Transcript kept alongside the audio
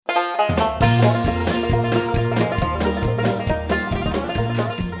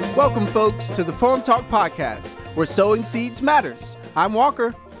Welcome, folks, to the Farm Talk Podcast, where sowing seeds matters. I'm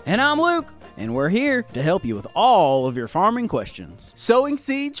Walker. And I'm Luke, and we're here to help you with all of your farming questions. Sowing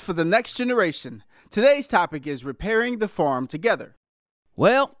seeds for the next generation. Today's topic is repairing the farm together.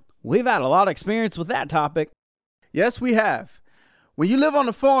 Well, we've had a lot of experience with that topic. Yes, we have. When you live on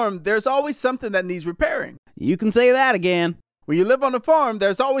a farm, there's always something that needs repairing. You can say that again. When you live on a farm,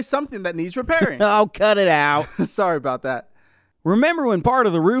 there's always something that needs repairing. Oh, cut it out. Sorry about that. Remember when part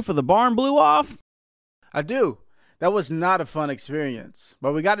of the roof of the barn blew off? I do. That was not a fun experience,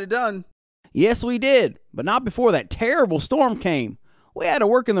 but we got it done. Yes, we did, but not before that terrible storm came. We had to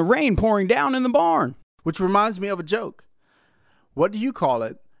work in the rain pouring down in the barn. Which reminds me of a joke. What do you call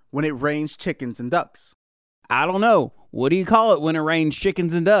it when it rains chickens and ducks? I don't know. What do you call it when it rains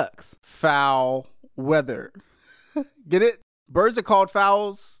chickens and ducks? Foul weather. Get it? Birds are called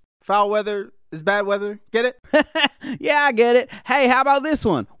fowls. Foul weather is bad weather. Get it? Yeah, I get it. Hey, how about this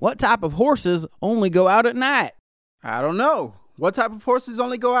one? What type of horses only go out at night? I don't know. What type of horses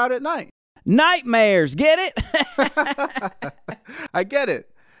only go out at night? Nightmares, get it? I get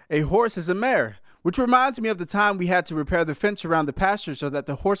it. A horse is a mare, which reminds me of the time we had to repair the fence around the pasture so that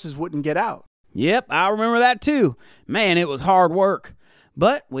the horses wouldn't get out. Yep, I remember that too. Man, it was hard work.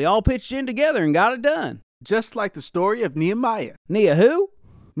 But we all pitched in together and got it done. Just like the story of Nehemiah. Who?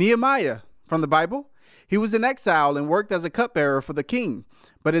 Nehemiah, from the Bible. He was in exile and worked as a cupbearer for the king,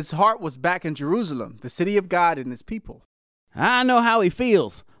 but his heart was back in Jerusalem, the city of God and his people. I know how he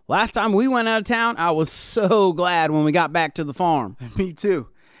feels. Last time we went out of town, I was so glad when we got back to the farm. Me too.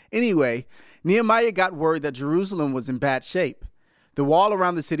 Anyway, Nehemiah got word that Jerusalem was in bad shape. The wall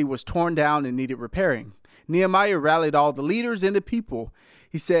around the city was torn down and needed repairing. Nehemiah rallied all the leaders and the people.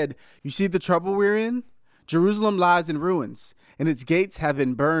 He said, "You see the trouble we're in? Jerusalem lies in ruins, and its gates have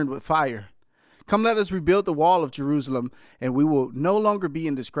been burned with fire. Come, let us rebuild the wall of Jerusalem, and we will no longer be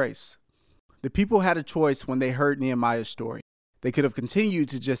in disgrace." The people had a choice when they heard Nehemiah's story. They could have continued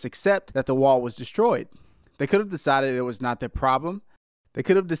to just accept that the wall was destroyed. They could have decided it was not their problem. They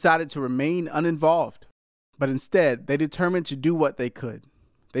could have decided to remain uninvolved. But instead, they determined to do what they could.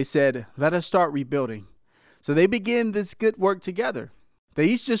 They said, "Let us start rebuilding." So they began this good work together. They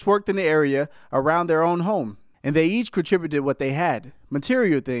each just worked in the area around their own home, and they each contributed what they had,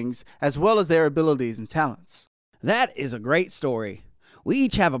 material things, as well as their abilities and talents. That is a great story. We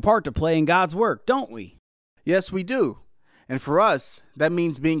each have a part to play in God's work, don't we? Yes, we do. And for us, that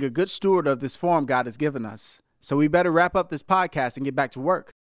means being a good steward of this farm God has given us. So we better wrap up this podcast and get back to work.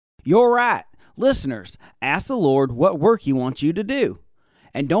 You're right. Listeners, ask the Lord what work He wants you to do.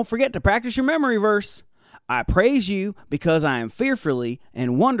 And don't forget to practice your memory verse. I praise you because I am fearfully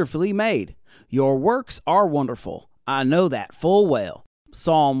and wonderfully made. Your works are wonderful. I know that full well.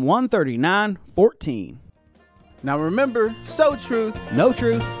 Psalm 139:14. Now remember, sow truth, Know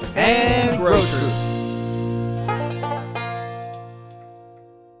truth, and grow truth.